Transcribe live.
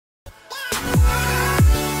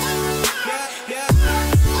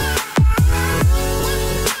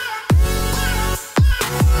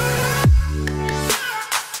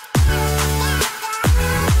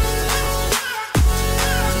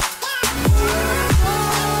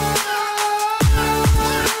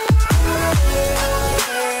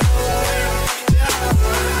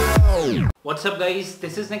What's up guys,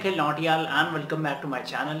 this is Nikhil Nautiyal and welcome back to my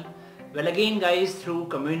channel. Well again guys, through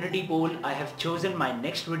community poll I have chosen my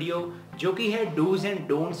next video जो कि है do's and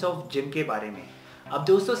don'ts of gym के बारे में। अब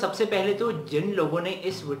दोस्तों सबसे पहले तो जिन लोगों ने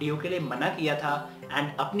इस वीडियो के लिए मना किया था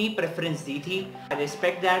एंड अपनी प्रेफरेंस दी थी, I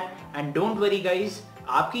respect that and don't worry guys,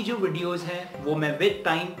 आपकी जो वीडियोस हैं वो मैं विद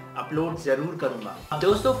टाइम अपलोड जरूर करूंगा। अब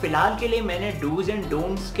दोस्तों फिलहाल के लिए मैंने डूज एंड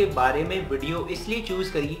डोंट्स के बारे में वीडियो इसलिए चूज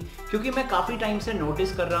करी क्योंकि मैं काफी टाइम से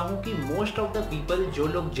नोटिस कर रहा हूँ कि मोस्ट ऑफ द पीपल जो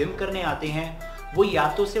लोग जिम करने आते हैं वो या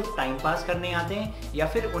तो सिर्फ टाइम पास करने आते हैं या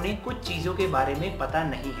फिर उन्हें कुछ चीजों के बारे में पता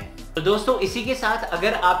नहीं है। तो दोस्तों इसी के साथ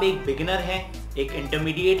अगर आप एक बिगिनर हैं, एक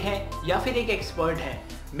इंटरमीडिएट हैं या फिर एक एक्सपर्ट हैं,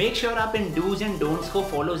 मेक श्योर आप इन डूज एंड डोंट्स को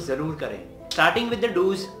फॉलो जरूर करें। Starting with the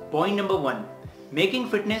dos, point number 1, making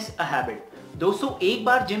fitness a habit. दोस्तों एक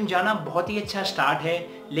बार जिम जाना बहुत ही अच्छा स्टार्ट है,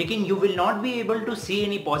 लेकिन you will not be able to see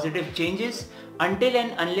any positive changes until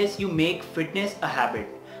and unless you make fitness a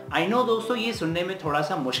habit. I know दोस्तों ये सुनने में थोड़ा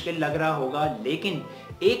सा मुश्किल लग रहा होगा, लेकिन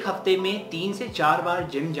एक हफ्ते में 3 से 4 बार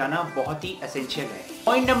जिम जाना बहुत ही एसेंशियल है।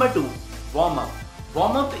 Point number 2, warm up.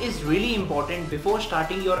 Warm up is really important before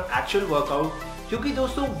starting your actual workout, क्योंकि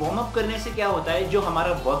दोस्तों वार्म अप करने से क्या होता है, जो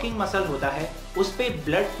हमारा वर्किंग मसल होता है उस पे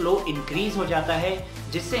ब्लड फ्लो इंक्रीज हो जाता है,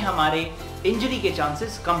 जिससे हमारे इंजरी के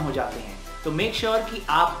चांसेस कम हो जाते हैं। तो मेक श्योर कि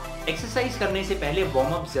आप एक्सरसाइज करने से पहले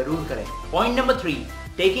वार्म अप जरूर करें। Point number 3,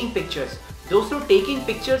 taking pictures. दोस्तों taking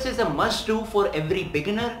pictures is a must do for every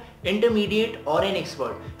beginner, intermediate और एन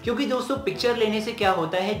एक्सपर्ट, क्योंकि दोस्तों पिक्चर लेने से क्या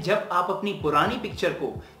होता है, जब आप अपनी पुरानी पिक्चर को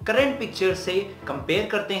करंट पिक्चर से कंपेयर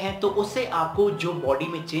करते हैं तो उससे आपको जो बॉडी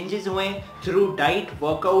में चेंजेस हुए through diet,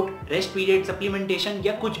 workout, rest period, supplementation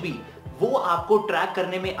या कुछ भी, वो आपको ट्रैक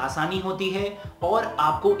करने में आसानी होती है और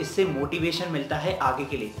आपको इससे मोटिवेशन मिलता है आगे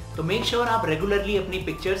के लिए। तो मेक श्योर आप रेगुलरली अपनी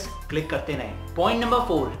पिक्चर्स क्लिक करते रहें। Point number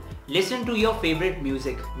 4, listen to your favourite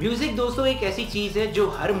music. Music दोस्तों एक ऐसी चीज है जो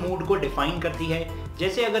हर मूड को डिफाइन करती है।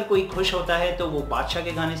 जैसे अगर कोई खुश होता है तो वो बादशाह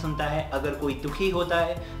के गाने सुनता है, अगर कोई दुखी होता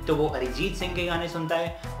है तो वो अरिजीत सिंह के गाने सुनता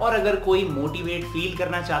है, और अगर कोई मोटिवेट फील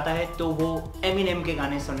करना चाहता है तो वो एमिनेम के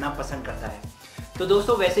गाने सुनना पसंद करता है। तो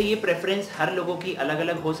दोस्तों वैसे ये प्रेफरेंस हर लोगों की अलग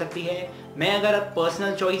अलग हो सकती है। मैं अगर आप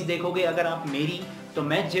पर्सनल चॉइस देखोगे अगर आप मेरी, तो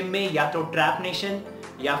मैं जिम में या तो ट्रैप नेशन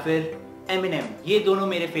या फिर एमिनेम, ये दोनों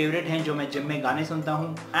मेरे फेवरेट हैं जो मैं जिम में गाने सुनता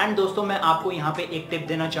हूँ। एंड दोस्तों मैं आपको यहाँ पे एक टिप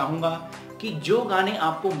देना चाहूँगा कि जो गाने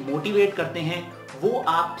आपको मोटिवेट करते हैं वो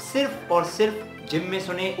आप सिर्फ और सिर्फ जिम में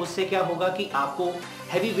सुने। उससे क्या होगा कि आपको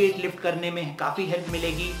हैवी वेट लिफ्ट करने में काफ़ी हेल्प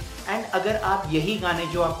मिलेगी। एंड अगर आप यही गाने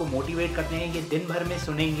जो आपको मोटिवेट करते हैं ये दिन भर में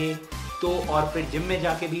सुनेंगे तो, और फिर जिम में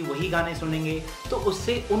जाके भी वही गाने सुनेंगे, तो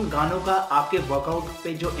उससे उन गानों का आपके वर्कआउट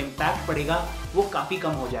पे जो इम्पैक्ट पड़ेगा वो काफ़ी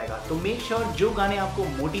कम हो जाएगा। तो मेक श्योर जो गाने आपको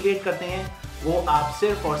मोटिवेट करते हैं वो आप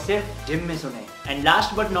सिर्फ और सिर्फ जिम में सुने। And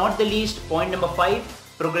last but not the least, point number 5,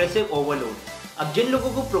 progressive overload. अब जिन लोगों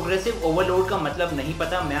को प्रोग्रेसिव ओवरलोड का मतलब नहीं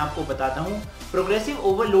पता, मैं आपको बताता हूँ। प्रोग्रेसिव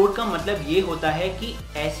ओवरलोड का मतलब ये होता है कि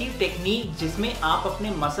ऐसी टेक्निक जिसमें आप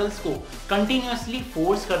अपने मसल्स को कंटिन्यूअसली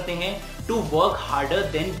फोर्स करते हैं to work harder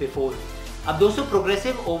than before. अब दोस्तों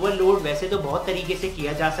प्रोग्रेसिव ओवरलोड वैसे तो बहुत तरीके से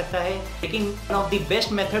किया जा सकता है, लेकिन one of the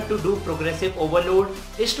best method to do progressive overload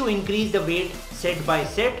is to increase the wait set bye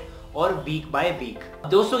set और वीक बाय वीक।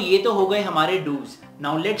 दोस्तों ये तो हो गए हमारे dos.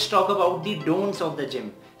 Now let's talk about the don'ts of the gym,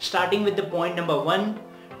 starting with the point number 1,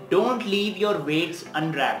 don't leave your weights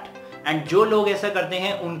unwrapped. And जो लोग ऐसा करते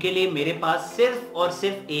हैं उनके लिए मेरे पास सिर्फ और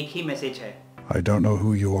सिर्फ एक ही मैसेज है। I don't know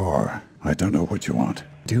who you are. I don't know what you want.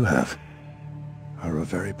 Do have are a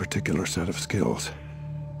very particular set of skills.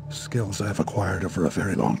 Skills I've acquired over a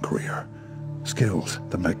very long career. Skills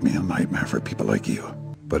that make me a nightmare for people like you.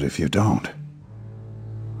 But if you don't,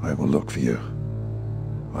 I will look for you.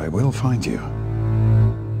 I will find you.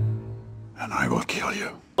 And I will kill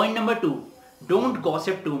you. Point number 2, don't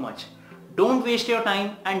gossip too much. Don't waste your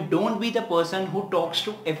time and don't be the person who talks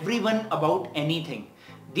to everyone about anything.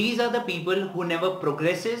 These are the people who never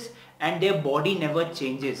progresses and their body never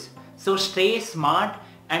changes. So stay smart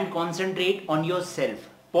and concentrate on yourself.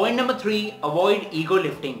 Point number 3, avoid ego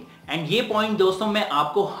lifting. And ये point दोस्तों मैं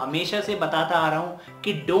आपको हमेशा से बताता आ रहा हूँ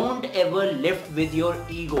कि don't ever lift with your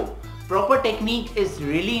ego. Proper technique is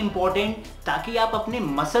really important ताकि आप अपने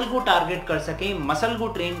मसल को टारगेट कर सकें, मसल को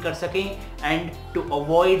ट्रेन कर सकें and to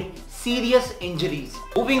avoid serious injuries.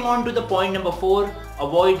 Moving on to the point number 4,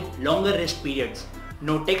 avoid longer rest periods.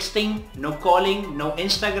 No texting, no calling, no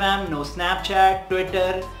Instagram, no Snapchat,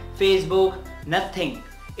 Twitter, Facebook, nothing.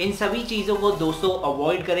 इन सभी चीज़ों को दोस्तों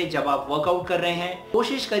अवॉइड करें जब आप वर्कआउट कर रहे हैं।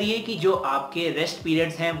 कोशिश करिए कि जो आपके रेस्ट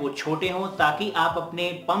पीरियड्स हैं वो छोटे हों ताकि आप अपने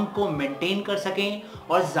पंप को मेंटेन कर सकें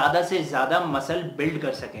और ज़्यादा से ज़्यादा मसल बिल्ड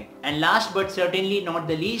कर सकें। And last but certainly not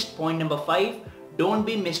the least, point number 5, don't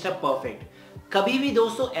be mister perfect. कभी भी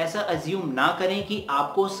दोस्तों ऐसा अज्यूम ना करें कि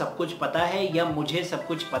आपको सब कुछ पता है या मुझे सब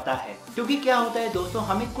कुछ पता है, क्योंकि क्या होता है दोस्तों,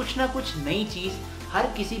 हमें कुछ ना कुछ नई चीज हर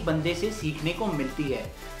किसी बंदे से सीखने को मिलती है।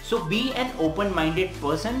 सो B an open minded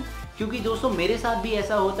person, क्योंकि दोस्तों मेरे साथ भी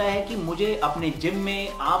ऐसा होता है कि मुझे अपने जिम में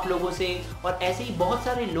आप लोगों से और ऐसे ही बहुत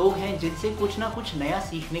सारे लोग हैं जिनसे कुछ ना कुछ नया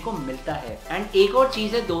सीखने को मिलता है। एंड एक और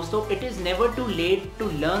चीज है दोस्तों, it is never to late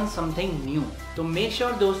to learn something new. तो मेक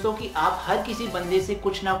श्योर दोस्तों कि आप हर किसी बंदे से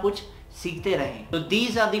कुछ ना कुछ सीखते रहें। तो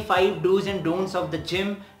these are the 5 dos and don'ts of the gym.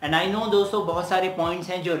 And I know दोस्तों बहुत सारे पॉइंट्स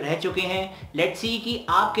हैं जो रह चुके हैं। लेट्स सी कि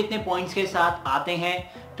आप कितने पॉइंट्स के साथ आते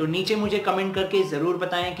हैं। तो नीचे मुझे कमेंट करके जरूर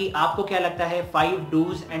बताएं कि आपको क्या लगता है 5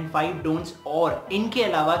 डूज एंड 5 डोंट्स, और इनके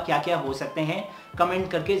अलावा क्या क्या हो सकते हैं, कमेंट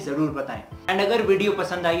करके जरूर बताएं। एंड अगर वीडियो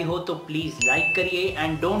पसंद आई हो तो प्लीज लाइक करिए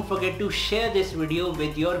and don't forget to share this video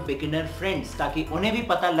with your beginner friends, ताकि उन्हें भी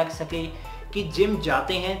पता लग सके कि जिम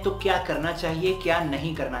जाते हैं तो क्या करना चाहिए, क्या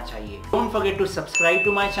नहीं करना चाहिए। Don't forget to subscribe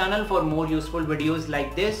to my channel for more useful videos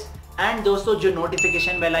like this. And दोस्तों जो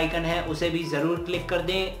नोटिफिकेशन बेल आइकन है उसे भी जरूर क्लिक कर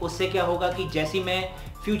दें। उससे क्या होगा कि जैसे मैं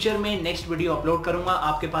फ्यूचर में नेक्स्ट वीडियो अपलोड करूंगा,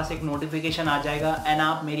 आपके पास एक नोटिफिकेशन आ जाएगा एंड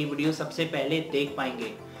आप मेरी वीडियो सबसे पहले देख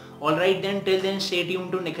पाएंगे। Alright then, till then stay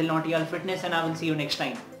tuned to Nikhil Nautiyal Fitness and I will see you next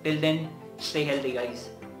time. Till then, stay healthy guys.